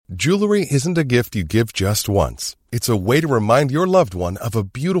Jewelry isn't a gift you give just once. It's a way to remind your loved one of a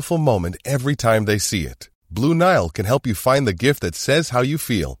beautiful moment every time they see it. Blue Nile can help you find the gift that says how you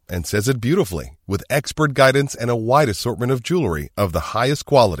feel and says it beautifully, with expert guidance and a wide assortment of jewelry of the highest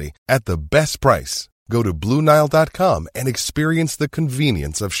quality at the best price. Go to BlueNile.com and experience the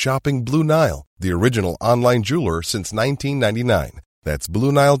convenience of shopping Blue Nile, the original online jeweler since 1999. That's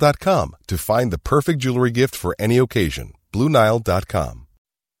BlueNile.com to find the perfect jewelry gift for any occasion. BlueNile.com.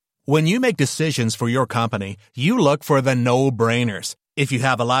 When you make decisions for your company, you look for the no-brainers. If you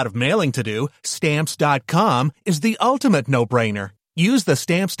have a lot of mailing to do, Stamps.com is the ultimate no-brainer. Use the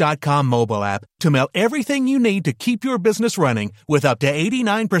Stamps.com mobile app to mail everything you need to keep your business running with up to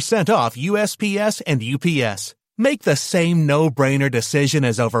 89% off USPS and UPS. Make the same no-brainer decision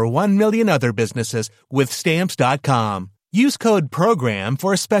as over 1 million other businesses with Stamps.com. Use code PROGRAM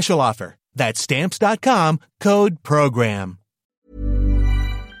for a special offer. That's Stamps.com, code PROGRAM.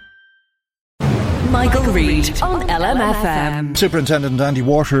 Michael Reid on LMFM. Superintendent Andy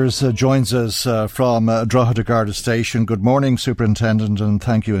Waters joins us from Drogheda Garda Station. Good morning, Superintendent, and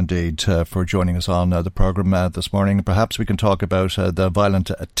thank you indeed for joining us on the programme this morning. Perhaps we can talk about the violent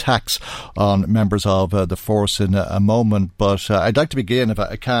attacks on members of the force in a moment, but I'd like to begin, if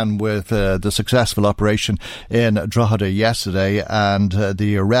I can, with the successful operation in Drogheda yesterday and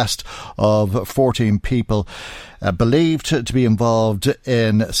the arrest of 14 people believed to be involved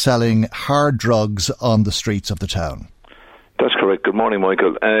in selling hard drugs on the streets of the town. That's correct. Good morning,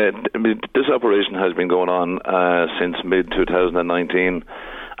 Michael. This operation has been going on since mid-2019,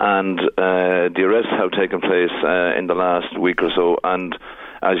 and the arrests have taken place in the last week or so, and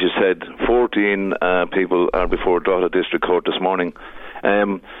as you said, 14 people are before Drogheda District Court this morning.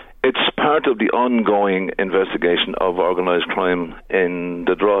 It's part of the ongoing investigation of organised crime in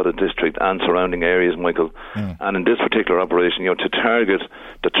the Drogheda district and surrounding areas, Michael. And in this particular operation, to target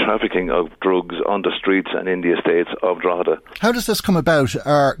the trafficking of drugs on the streets and in the estates of Drogheda. How does this come about?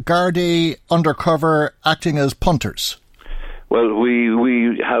 Are Gardaí undercover acting as punters? Well,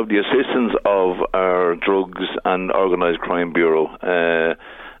 we have the assistance of our Drugs and Organised Crime Bureau,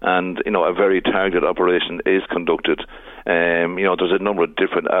 and a very targeted operation is conducted. There's a number of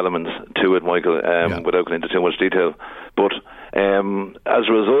different elements to it, Michael, without going into too much detail. But as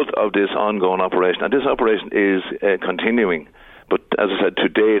a result of this ongoing operation, and this operation is continuing, but as I said, to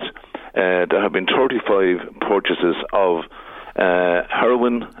date, there have been 35 purchases of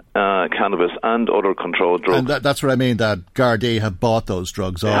heroin, cannabis and other controlled drugs. And that's what I mean, that Gardaí have bought those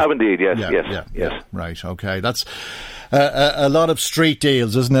drugs. They have indeed, yes. Right, okay. That's a lot of street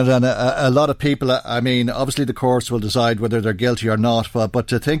deals, isn't it? And a lot of people, obviously the courts will decide whether they're guilty or not, but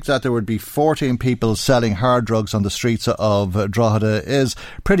to think that there would be 14 people selling hard drugs on the streets of Drogheda is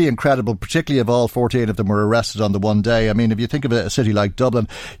pretty incredible, particularly if all 14 of them were arrested on the one day. If you think of a city like Dublin,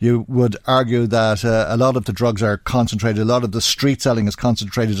 you would argue that a lot of the drugs are concentrated, a lot of the street selling is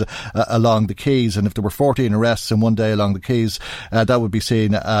concentrated along the quays, and if there were 14 arrests in one day along the quays, that would be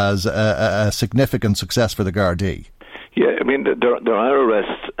seen as a significant success for the Gardaí. Yeah, there are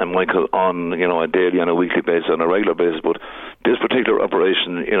arrests, Michael, on a daily and a weekly basis, on a regular basis, but this particular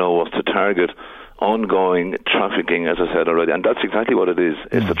operation, was to target ongoing trafficking, as I said already, and that's exactly what it is.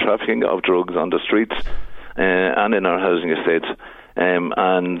 It's the trafficking of drugs on the streets and in our housing estates. And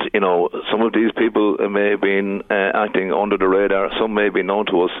some of these people may have been acting under the radar, some may be known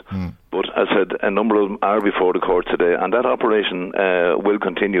to us, but as I said, a number of them are before the court today, and that operation will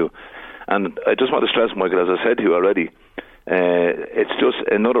continue. And I just want to stress, Michael, as I said to you already, it's just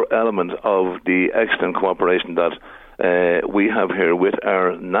another element of the excellent cooperation that we have here with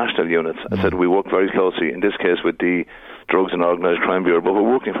our national units. I said we work very closely, in this case, with the Drugs and Organised Crime Bureau, but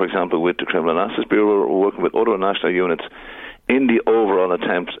we're working, for example, with the Criminal Analysis Bureau, we're working with other national units in the overall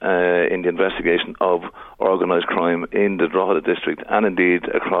attempt in the investigation of organised crime in the Drogheda district and indeed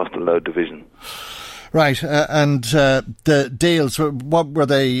across the Louth division. Right, and the deals, what were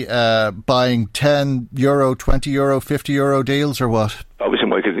they buying? €10, €20, €50 deals or what? Obviously,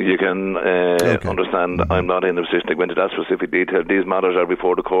 Michael, you can understand I'm not in a position to go into that specific detail. These matters are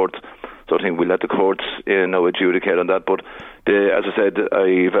before the courts, so I think we'll let the courts adjudicate on that. But as I said,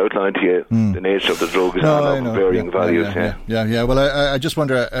 I've outlined to you the nature of the drugs and of varying values. Yeah. Well, I just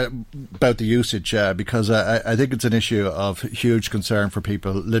wonder about the usage because I think it's an issue of huge concern for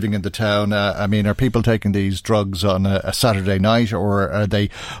people living in the town. Are people taking these drugs on a Saturday night, or are they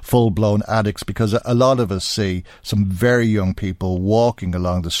full-blown addicts? Because a lot of us see some very young people walking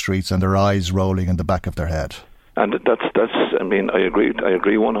along the streets and their eyes rolling in the back of their head. And that's. I agree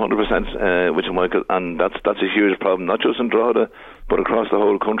 100% with you, Michael. And that's a huge problem, not just in Drogheda, but across the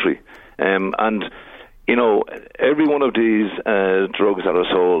whole country. And every one of these drugs that are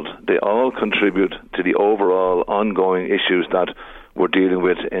sold, they all contribute to the overall ongoing issues that we're dealing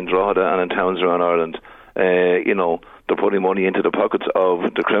with in Drogheda and in towns around Ireland. They're putting money into the pockets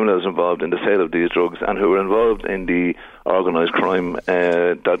of the criminals involved in the sale of these drugs and who are involved in the organised crime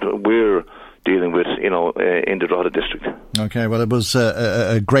that we're dealing with, in the Drogheda district. Okay, well, it was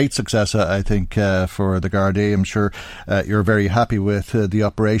a great success, I think, for the Gardaí. I'm sure you're very happy with the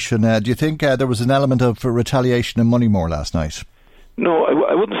operation. Do you think there was an element of retaliation in Moneymore last night? No,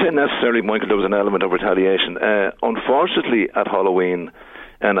 I wouldn't say necessarily, Michael, there was an element of retaliation. Unfortunately, at Halloween,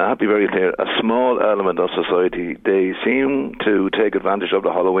 and I have to be very clear, a small element of society, they seem to take advantage of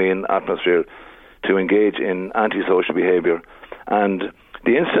the Halloween atmosphere to engage in antisocial behaviour. And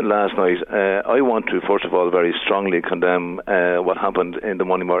the incident last night, I want to, first of all, very strongly condemn what happened in the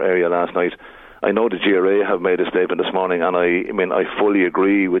Moneymore area last night. I know the GRA have made a statement this morning, and I fully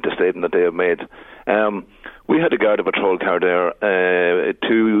agree with the statement that they have made. We had a Garda patrol car there,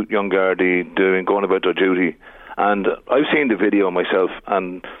 2 young Gardaí going about their duty. And I've seen the video myself,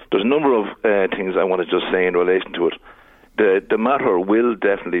 and there's a number of things I want to just say in relation to it. The matter will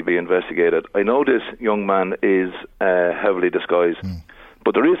definitely be investigated. I know this young man is heavily disguised,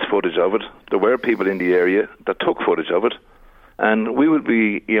 but there is footage of it. There were people in the area that took footage of it. And we will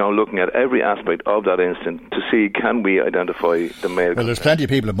be, looking at every aspect of that incident to see, can we identify the male? Well, there's plenty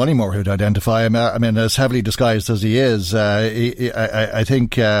of people at Moneymore who'd identify him. I mean, as heavily disguised as he is, I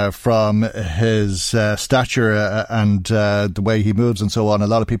think from his stature and the way he moves and so on, a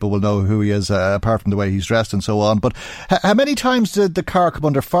lot of people will know who he is, apart from the way he's dressed and so on. But how many times did the car come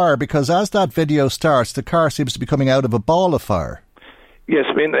under fire? Because as that video starts, the car seems to be coming out of a ball of fire. Yes,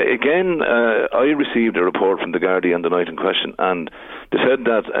 I mean, again, I received a report from the Gardaí on the night in question, and they said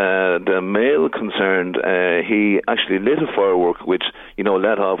that the male concerned, he actually lit a firework which,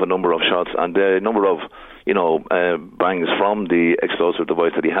 let off a number of shots and a number of, bangs from the explosive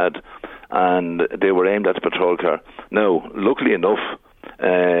device that he had, and they were aimed at the patrol car. Now, luckily enough,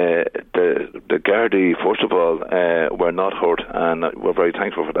 the Gardaí, first of all, were not hurt, and we're very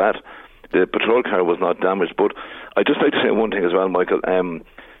thankful for that. The patrol car was not damaged, but I'd just like to say one thing as well, Michael.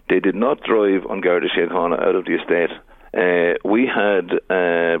 They did not drive on Garda Síochána out of the estate. We had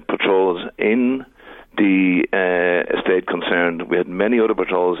patrols in the estate concerned. We had many other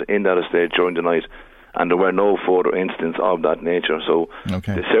patrols in that estate during the night, and there were no further incidents of that nature. So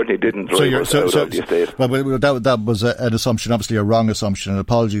they certainly didn't drive us out of the estate. Well, that was an assumption, obviously a wrong assumption, and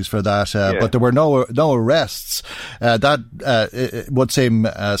apologies for that. But there were no arrests. That would seem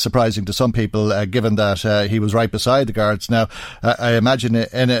surprising to some people, given that he was right beside the guards. Now, I imagine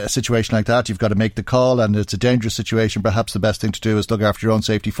in a situation like that, you've got to make the call, and it's a dangerous situation. Perhaps the best thing to do is look after your own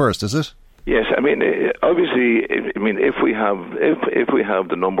safety first, is it? Yes, I mean, obviously, if we have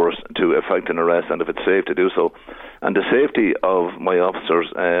the numbers to effect an arrest, and if it's safe to do so, and the safety of my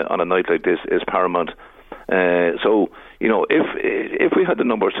officers on a night like this is paramount. So, if we had the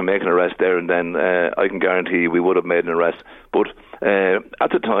numbers to make an arrest there and then, I can guarantee we would have made an arrest. But at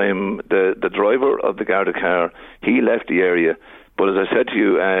the time, the driver of the Garda car, he left the area. But as I said to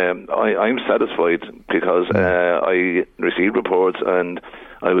you, I'm satisfied because I received reports and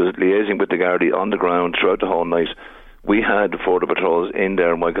I was liaising with the Gardaí on the ground throughout the whole night. We had further patrols in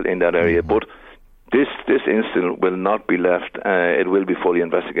there, Michael, in that area. But this incident will not be left. It will be fully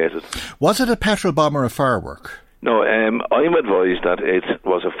investigated. Was it a petrol bomb or a firework? No, I'm advised that it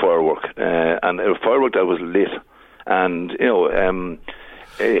was a firework, and a firework that was lit. And,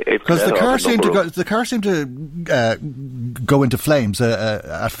 because the car seemed to go into flames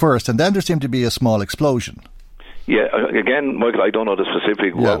at first, and then there seemed to be a small explosion. Yeah, again, Michael, I don't know the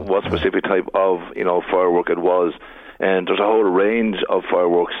specific what specific type of firework it was, and there's a whole range of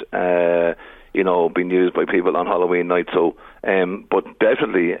fireworks being used by people on Halloween night. So, but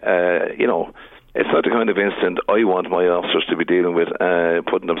definitely, it's not the kind of incident I want my officers to be dealing with,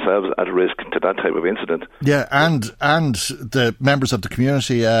 putting themselves at risk to that type of incident. Yeah, and the members of the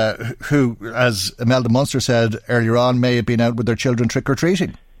community who, as Imelda Munster said earlier on, may have been out with their children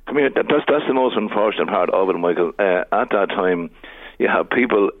trick-or-treating. I mean, that's the most unfortunate part of it, Michael. At that time, you have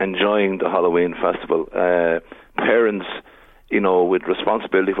people enjoying the Halloween festival, parents, with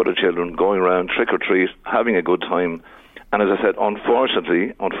responsibility for their children, going around trick-or-treat, having a good time. And as I said,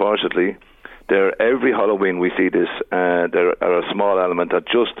 unfortunately, every Halloween we see this, there are a small element that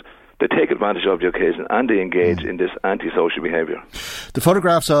they take advantage of the occasion and they engage in this antisocial behaviour. The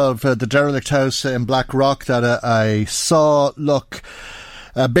photographs of the derelict house in Blackrock that I saw look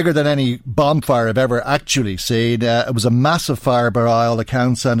bigger than any bonfire I've ever actually seen. It was a massive fire by all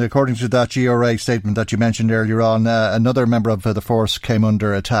accounts, and according to that GRA statement that you mentioned earlier on, another member of the force came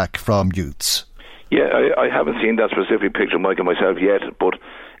under attack from youths. Yeah, I haven't seen that specific picture, Michael, myself yet, but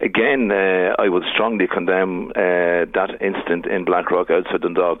again, I would strongly condemn that incident in Blackrock outside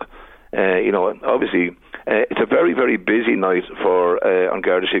Dundalk. Obviously, it's a very, very busy night for on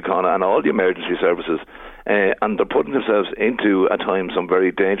Garda Síochána and all the emergency services, and they're putting themselves into, at times, some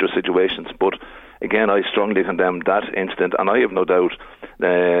very dangerous situations. But again, I strongly condemn that incident, and I have no doubt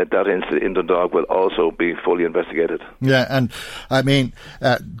that incident in Dundalk will also be fully investigated. Yeah, and I mean,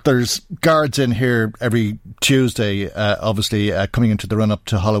 there's guards in here every Tuesday, obviously, coming into the run-up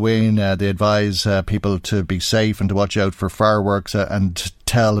to Halloween. They advise people to be safe and to watch out for fireworks and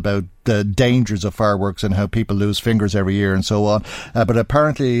tell about the dangers of fireworks and how people lose fingers every year and so on. But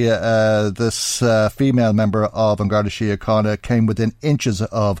apparently this female member of An Garda Síochána came within inches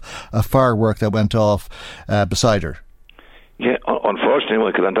of a firework that went off beside her. Yeah, unfortunately,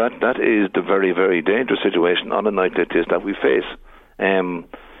 Michael, and that is the very, very dangerous situation on a night like this that we face.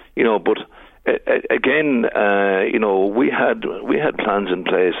 But again, we had plans in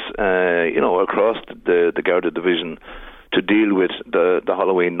place, across the Garda division to deal with the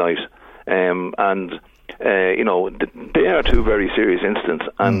Halloween night, and they are two very serious incidents.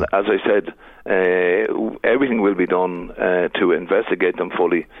 And as I said, everything will be done to investigate them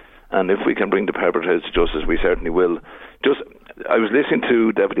fully. And if we can bring the perpetrators to justice, we certainly will. I was listening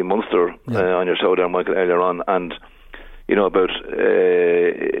to Deputy Munster on your show there, Michael, earlier on, and about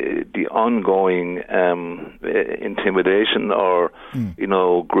the ongoing intimidation or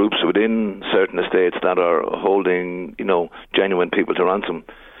groups within certain estates that are holding genuine people to ransom.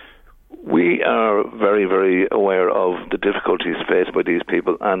 We are very, very aware of the difficulties faced by these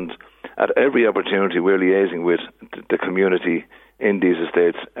people, and at every opportunity we're liaising with the community in these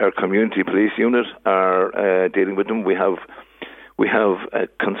estates. Our community police unit are dealing with them. We have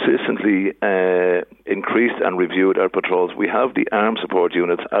consistently increased and reviewed our patrols. We have the armed support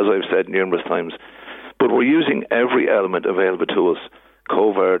units, as I've said numerous times, but we're using every element available to us,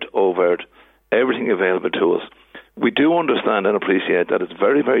 covert, overt, everything available to us. We do understand and appreciate that it's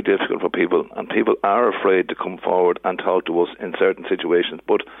very, very difficult for people, and people are afraid to come forward and talk to us in certain situations.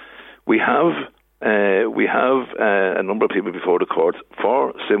 But we have a number of people before the courts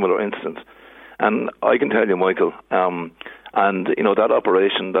for similar incidents. And I can tell you, Michael, that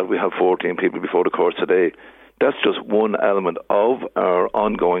operation that we have 14 people before the courts today, that's just one element of our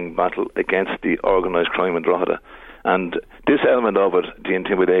ongoing battle against the organised crime in Drogheda. And this element of it, the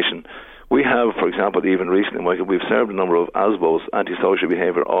intimidation, we have, for example, even recently, Michael, we've served a number of ASBOs, antisocial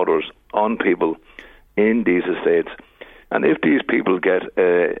behaviour orders, on people in these estates. And if these people get,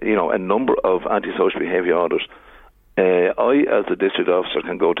 a number of antisocial behaviour orders, I, as the district officer,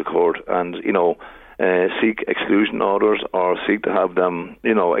 can go to court and, seek exclusion orders or seek to have them,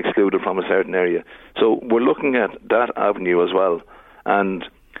 excluded from a certain area. So we're looking at that avenue as well. And,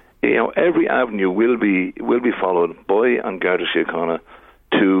 every avenue will be followed by An Garda Síochána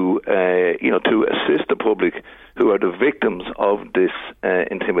to assist the public who are the victims of this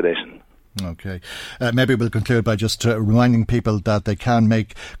intimidation. Okay. Maybe we'll conclude by just reminding people that they can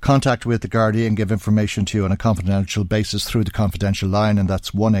make contact with the Gardaí and give information to you on a confidential basis through the confidential line, and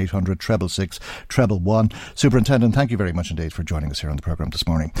that's 1-800-666-111. Superintendent, thank you very much indeed for joining us here on the programme this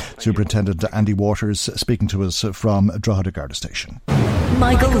morning. Superintendent Andy Waters speaking to us from Drogheda Garda Station.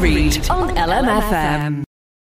 Michael Reid on LMFM.